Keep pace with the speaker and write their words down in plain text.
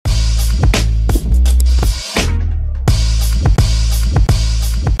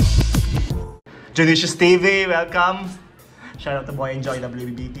Judicious TV, welcome. Shout out to Boy Enjoy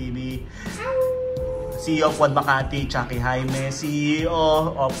WB TV. CEO of Quad Makati, Chucky Jaime.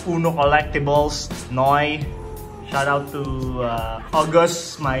 CEO of Uno Collectibles, Noy. Shout out to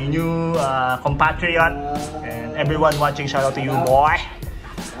August, my new compatriot. And everyone watching, shout out to you, boy.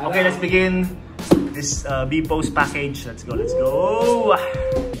 Okay, let's begin this B-Post package. Let's go, let's go.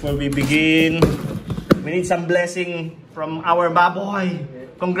 Before we begin, we need some blessing from our baboy.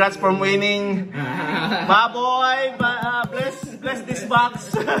 Congrats for winning. Baboy, bless this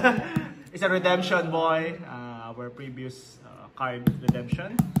box. It's a redemption, boy. Our previous card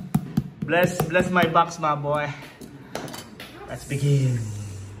redemption. Bless my box, my boy. Let's begin.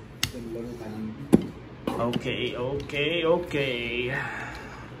 Okay.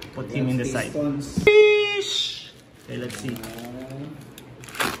 Put him in the side. Fish! Okay, let's see.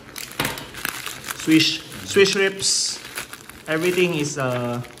 Swish rips. Everything is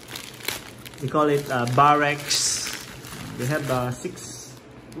we call it barracks. We have 6.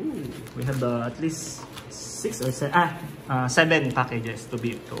 We have at least 6 or 7 packages to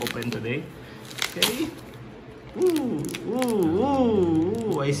open today. Okay.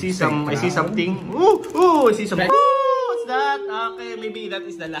 I see something. I see some. What's that? Okay, maybe that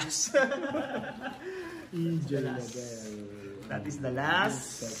is the last. That is the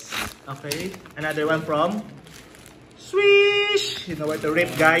last. Okay, another one from Swish. You know where to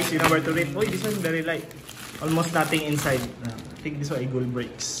rip, guys. You know where to rip. Oh, this one very light. Almost nothing inside. I think this one gold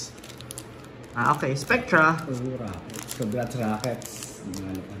breaks. Okay, Spectra. Congrats, Rockets.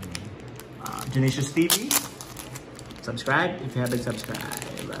 Judicious TV. Subscribe if you haven't subscribed.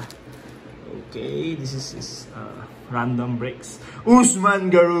 Okay, this is random breaks.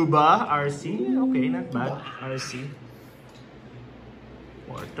 Usman Garuba, RC. Okay, not bad. RC.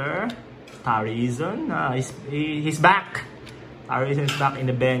 Porter. Tarizon. He's back. Tarizon is back in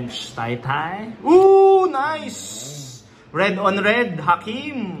the bench. Tai. Ooh, nice. Red on red.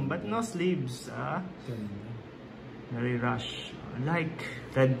 Hakim. But no sleeves. Very rush. Like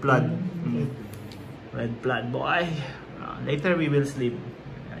red blood. Red blood, boy. Later we will sleep.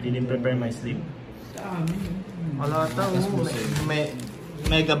 I didn't prepare my sleep. Wala ito.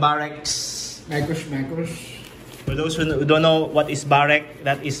 Mega barracks. Macros. For those who don't know what is barrack,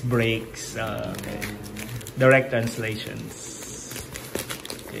 that is breaks. Okay. Direct translations.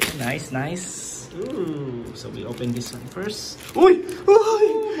 Okay, nice. Ooh, so we open this one first. Uy!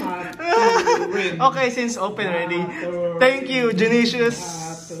 Okay, since open already. Thank you, Judicious.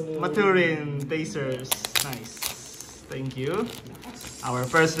 Maturin, Pacers. Nice. Thank you. Our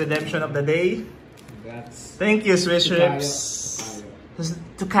first redemption of the day. Thank you, Swiss Rips.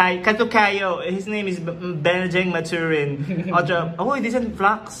 Katukayo. His name is Benjang Maturin. Oh, this is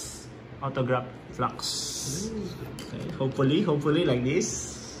Flux. Autograph Flux. Okay, hopefully like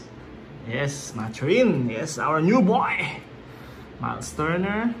this. Yes, Maturin. Yes, our new boy. Miles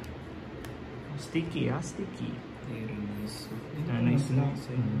Turner. Sticky, sticky. Nice.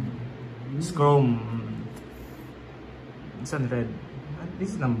 Scrum. It's on red. This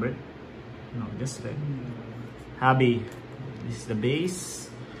is numbered. No, just red. Habi. This is the base.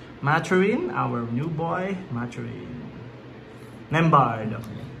 Maturin, our new boy. Maturin. Nembard.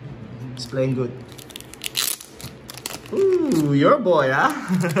 Okay. It's playing good. Ooh, your boy, huh?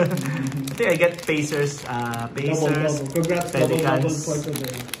 I think I get Pacers. Pacers. Congrats, Pelicans.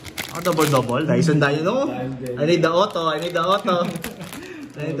 Double. Dyson tayo, no? I need the auto. I need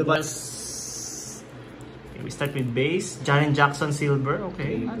the bus. Okay, we start with base. Jaren Jackson Silver.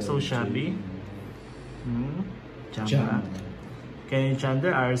 Okay, not so shabby. Jamba. Kenny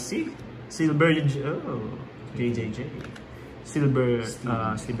Chandler, RC. Silver, JJJ. Silver,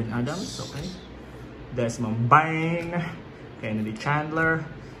 Steven Adams. Okay. Desmond Bain. Kennedy Chandler.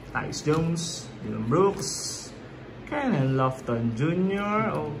 Tyus Jones. Dylan Brooks. Kenan Lofton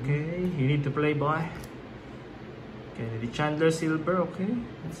Jr. Okay, you need to play, boy. Kennedy Chandler Silver. Okay,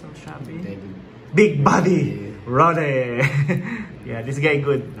 that's so shabby. Big body, Roddy. Yeah, this guy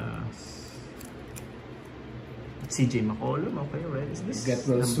good. CJ McCollum. Okay, red is this? Get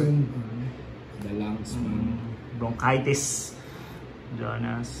well soon. The lungs. Bronchitis.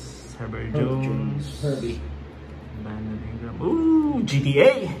 Jonas. Herbert Jones. Herbie. Brandon Ingram. Ooh,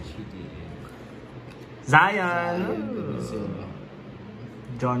 GTA. Zion.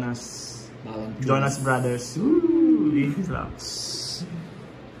 Jonas Brothers. Ooh, Flux.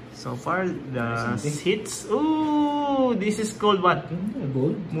 So far, the hits. Ooh, this is called what?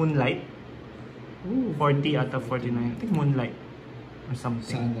 Moonlight. Ooh, 40 out of 49. I think Moonlight or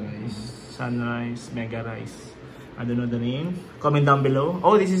something. Sunrise, Mega Rise. I don't know the name. Comment down below.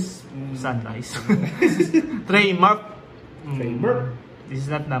 Oh, this is Sunrise. Trey Mark. This is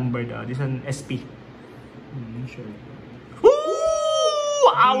not numbered. This one SP. Sure. Woo!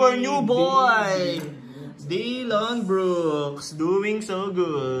 Our new boy, Dylan Brooks, doing so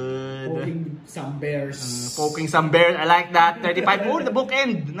good. Poking some bears. Poking some bears. I like that. 35. Oh, the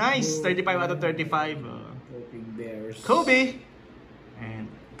bookend. Nice. 35 out of 35. Poking bears. Kobe. And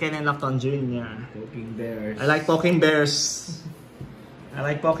Kenan Lofton Jr. Poking bears. I like poking bears. I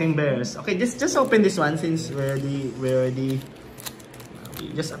like poking bears. Okay, just open this one since we're already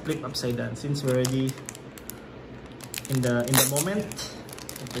just flip upside down since we're already in the moment.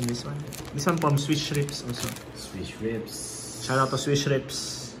 Open this one. This one from Swiss Rips also. Swiss Rips. Shout out to Swiss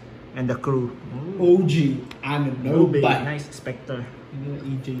Rips and the crew. OG Ananobi. Nice Spectre.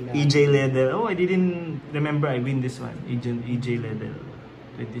 EJ Ledel. Oh, I didn't remember I win this one. EJ Ledel.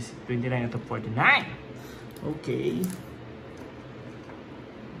 29 out of 49. Okay.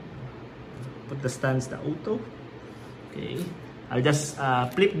 Put the stance, the auto. Okay. I'll just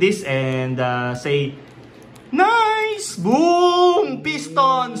flip this and say, nice! Boom!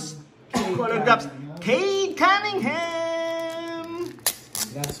 Pistons! Color grabs. Cade Cunningham!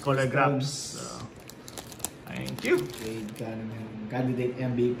 That's color grabs. Thank you. Cade Cunningham. Candidate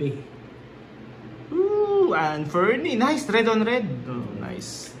MVP. Ooh, and Fernie. Nice. Red on red. Oh,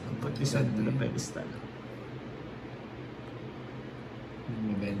 nice. I'll put this on the pedestal.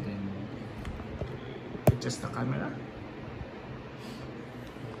 Adjust the camera.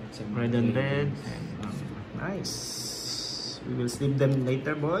 Red on red. And, nice. We will slip them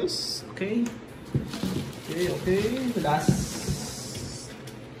later, boys. Okay. Okay. Last.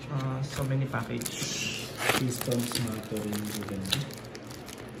 So many package. Pistons mattering again.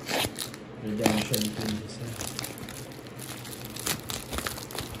 Redemption pins.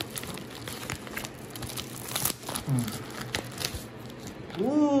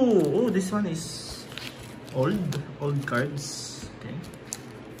 Ooh, this one is old cards. Okay.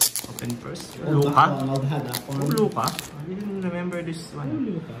 Open first. Luka. Oh, Luka. I didn't remember this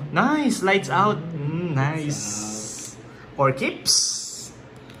one. Nice, lights out. Nice. Or keeps.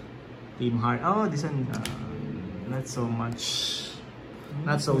 Team Heart. Oh, this one. Not so much.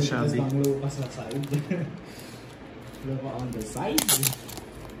 Not so shabby. Luka sa side. Luka on the side.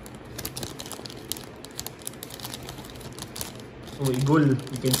 Oh, Eagle.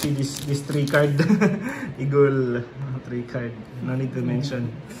 You can see this 3 card. Eagle. 3 card. No need to mention.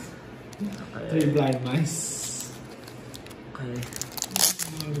 Okay. 3 blind mice. Okay.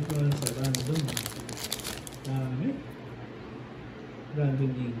 Brandon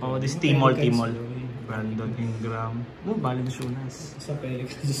Ingram. Oh, this Timol. Brandon Ingram. Oh, Valenzuelas. Sa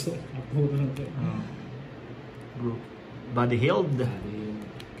Pelicans. Apuro na ito. Group. Buddy Hield.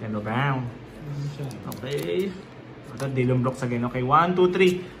 Kendall Brown. Okay. Dylan Brooks again. Okay, 1, 2,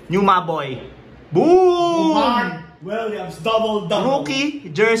 3. New Maboy. Boom! Williams, double.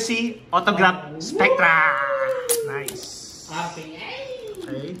 Rookie, jersey, autograph, Spectra. Nice.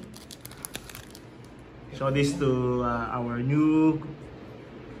 Okay. Show this to our new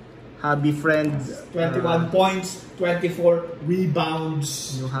hobby friend. 21 points, 24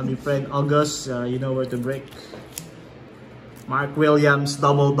 rebounds. New hobby friend August. You know where to break. Mark Williams,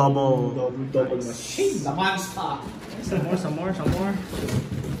 double. Double machine. The monster. Some more.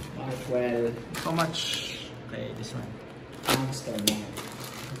 Markwell. How much? Okay, this one. Monster Mark.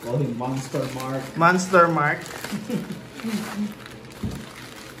 Call him Monster Mark. Monster Mark.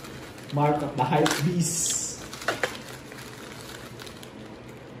 Mark of the Hype Beast.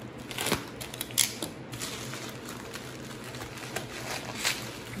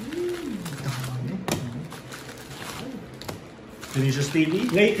 Junicious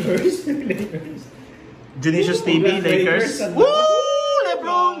TV. Lakers. Junicious TV, Lakers. Woo!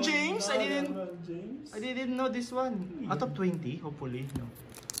 LeBron James. I didn't know this one. Out of 20, hopefully. No.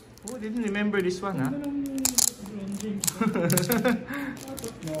 Oh, I didn't remember this one, ha?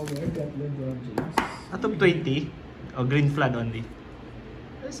 Out of 20. Oh, green flood only.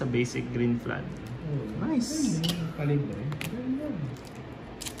 That's a basic green flood. Nice.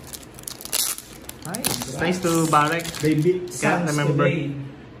 Nice to Barek. Baby, Can't remember.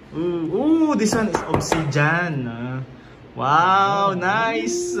 Ooh, this one is Obsidian. Wow,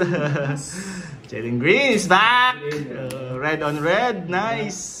 nice. Jalen Green is back. Red on red,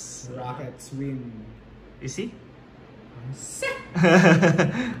 nice. Rockets win. Is he?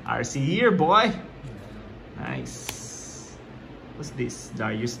 RC here, boy. Nice. What's this?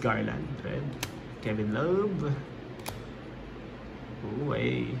 Darius Garland, red. Kevin Love. Oh,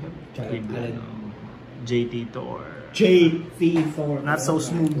 wait. JT Thor. JT Thor. Not so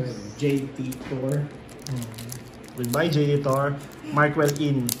smooth. JT Thor. Goodbye, JT Thor. Markwell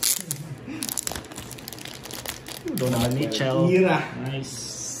in. Donovan Mitchell. Ira.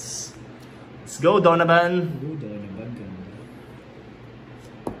 Nice. Let's go, Donovan. Donovan.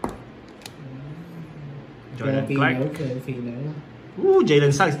 Jordan Clark. Filipino.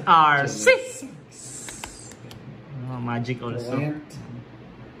 Jalen Suggs. R6. Magic also.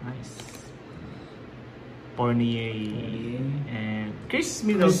 Nice. Fournier. And Chris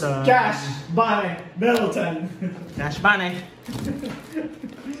Middleton. Cash Bane Middleton. Cash Bane.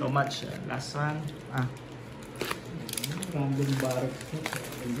 So much. Last one. Random bark.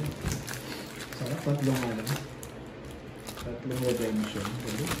 Sarap, tatlong redemption.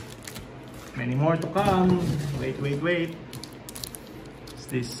 Many more to come. Wait. What's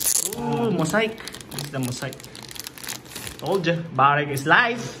this? Oh, mosaic. What's the mosaic? Told you, Barek is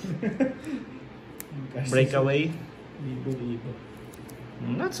live. Breakaway. Libo.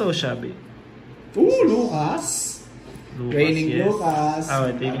 Not so shabby. Lucas. Raining yes. Lucas.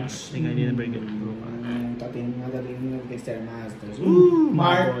 I think I didn't break it. Madaling Dexter Masters.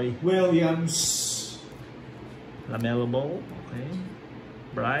 Mark Williams. LaMelo Ball. Okay.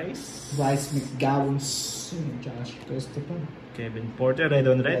 Bryce McGowns. Josh Christopher. Kevin Porter. Red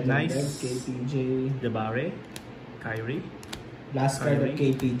on red. Nice. KPJ. Jabari. Kyrie. Last card of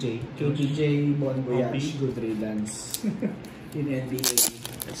KPJ. KPJ, Bon Voyage, Kobe. good riddance. In NBA.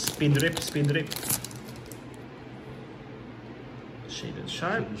 Speed rip. Shaded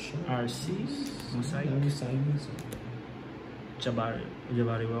Sharp. RC. Mosaic.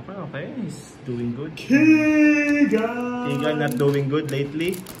 Jabari Walker. Okay, he's doing good. Keegan not doing good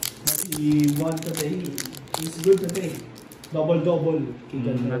lately. He won today. He's good today. Double.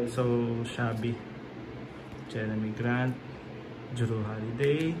 Keegan Not so shabby. Jeremy Grant. Drew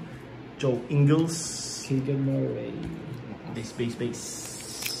Holiday. Joe Ingles. Keegan Murray. Base.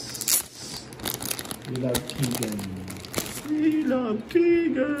 We love Keegan. We love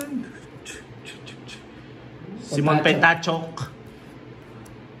Keegan. Simon Petachok.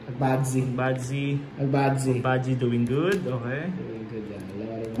 Badzi doing good. Okay. Doing good yan.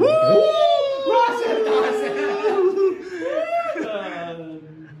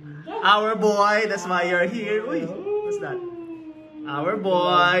 Our boy, that's why you're here. Uy, what's that? Our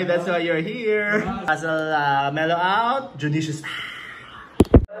boy, that's why you're here. Puzzle mellow out. Judicious.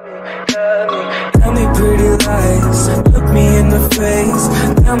 Tell me pretty lies, look me in the face.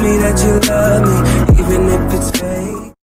 Tell me that you love me, even if it's